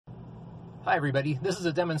Hi everybody, this is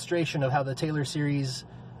a demonstration of how the Taylor series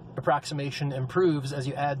approximation improves as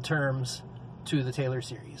you add terms to the Taylor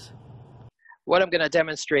series. What I'm going to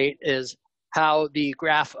demonstrate is how the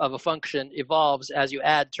graph of a function evolves as you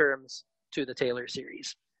add terms to the Taylor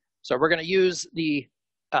series. So we're going to use the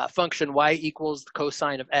function y equals the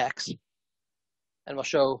cosine of x, and we'll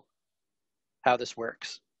show how this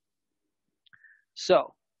works.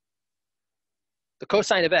 So the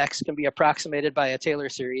cosine of x can be approximated by a Taylor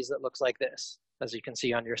series that looks like this, as you can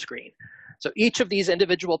see on your screen. So each of these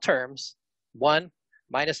individual terms, 1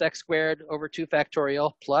 minus x squared over 2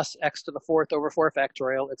 factorial plus x to the 4th over 4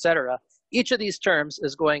 factorial, etc., each of these terms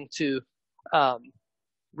is going to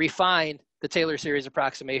refine the Taylor series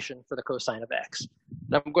approximation for the cosine of x.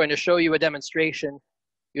 And I'm going to show you a demonstration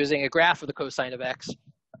using a graph of the cosine of x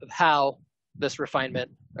of how this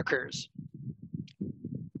refinement occurs.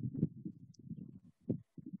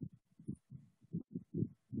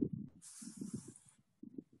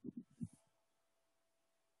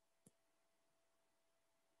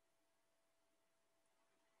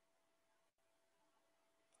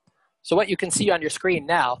 So what you can see on your screen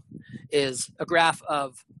now is a graph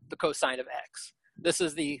of the cosine of x. This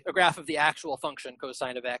is a graph of the actual function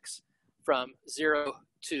cosine of x from 0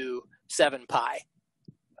 to 7 pi.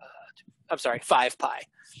 5 pi.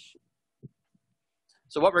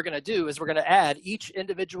 So what we're going to do is we're going to add each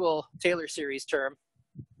individual Taylor series term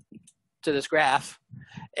to this graph,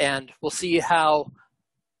 and we'll see how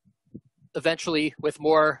eventually, with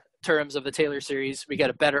more terms of the Taylor series, we get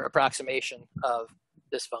a better approximation of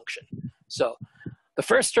this function. So the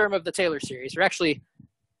first term of the Taylor series, or actually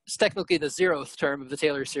it's technically the 0th term of the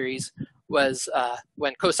Taylor series, was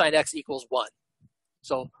when cosine x equals 1.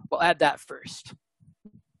 So we'll add that first.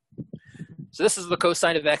 So this is the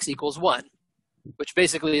cosine of x equals 1, which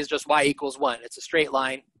basically is just y equals 1. It's a straight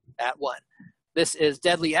line at 1. This is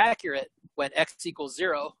deadly accurate when x equals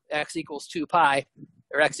 0, x equals 2 pi,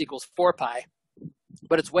 or x equals 4 pi,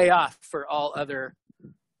 but it's way off for all other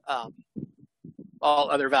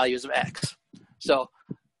values of x. So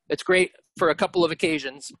it's great for a couple of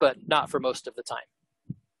occasions, but not for most of the time.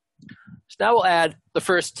 So now we'll add the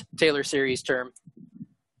first Taylor series term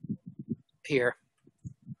here,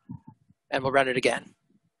 and we'll run it again.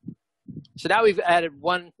 So now we've added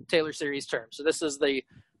one Taylor series term. So this is the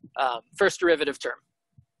first derivative term.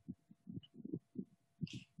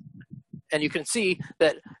 And you can see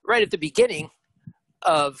that right at the beginning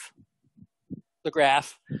of the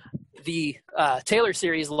graph, the Taylor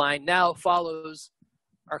series line now follows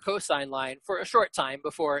our cosine line for a short time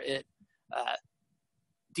before it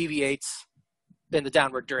deviates in the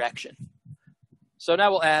downward direction. So now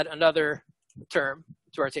we'll add another term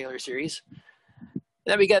to our Taylor series.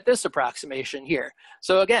 Then we get this approximation here.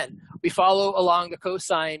 So again, we follow along the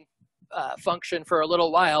cosine function for a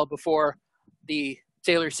little while before the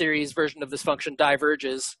Taylor series version of this function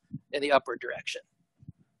diverges in the upward direction.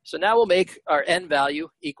 So now we'll make our n value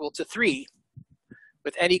equal to 3.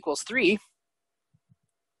 With n equals 3,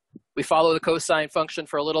 we follow the cosine function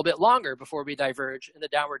for a little bit longer before we diverge in the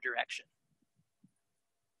downward direction.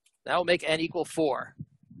 Now we'll make n equal 4,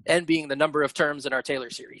 n being the number of terms in our Taylor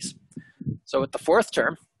series. So with the 4th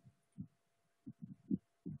term,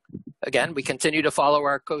 again, we continue to follow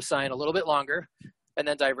our cosine a little bit longer and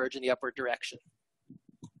then diverge in the upward direction.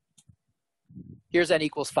 Here's n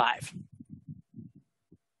equals 5.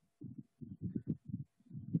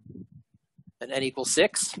 And n equals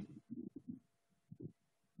 6,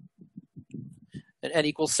 and n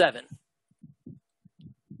equals 7.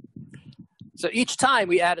 So each time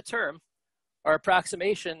we add a term, our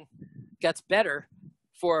approximation gets better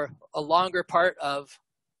for a longer part of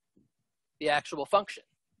the actual function.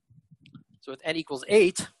 So with n equals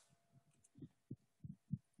 8,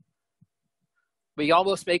 we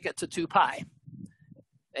almost make it to 2 pi.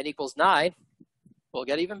 N equals 9, we'll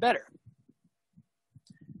get even better.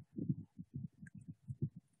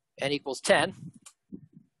 N equals 10.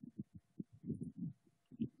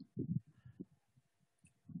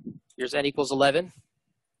 Here's n equals 11.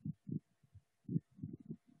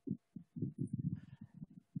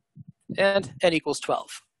 And n equals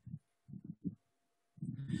 12.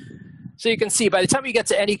 So you can see by the time we get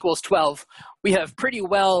to n equals 12, we have pretty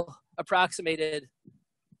well approximated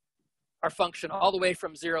our function all the way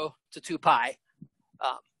from 0 to 2 pi.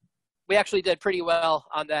 We actually did pretty well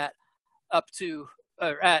on that up to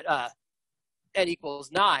at n equals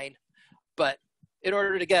 9, but in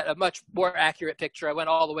order to get a much more accurate picture, I went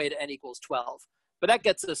all the way to n equals 12. But that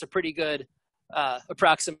gets us a pretty good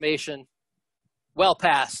approximation well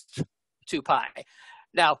past 2 pi.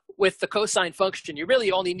 Now, with the cosine function, you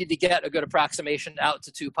really only need to get a good approximation out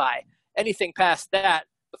to 2 pi. Anything past that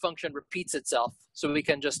the function repeats itself, so we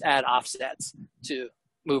can just add offsets to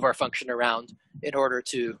move our function around in order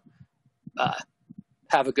to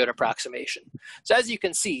have a good approximation. So as you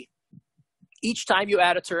can see, each time you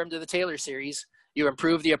add a term to the Taylor series, you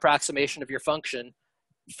improve the approximation of your function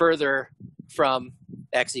further from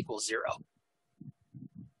x equals 0.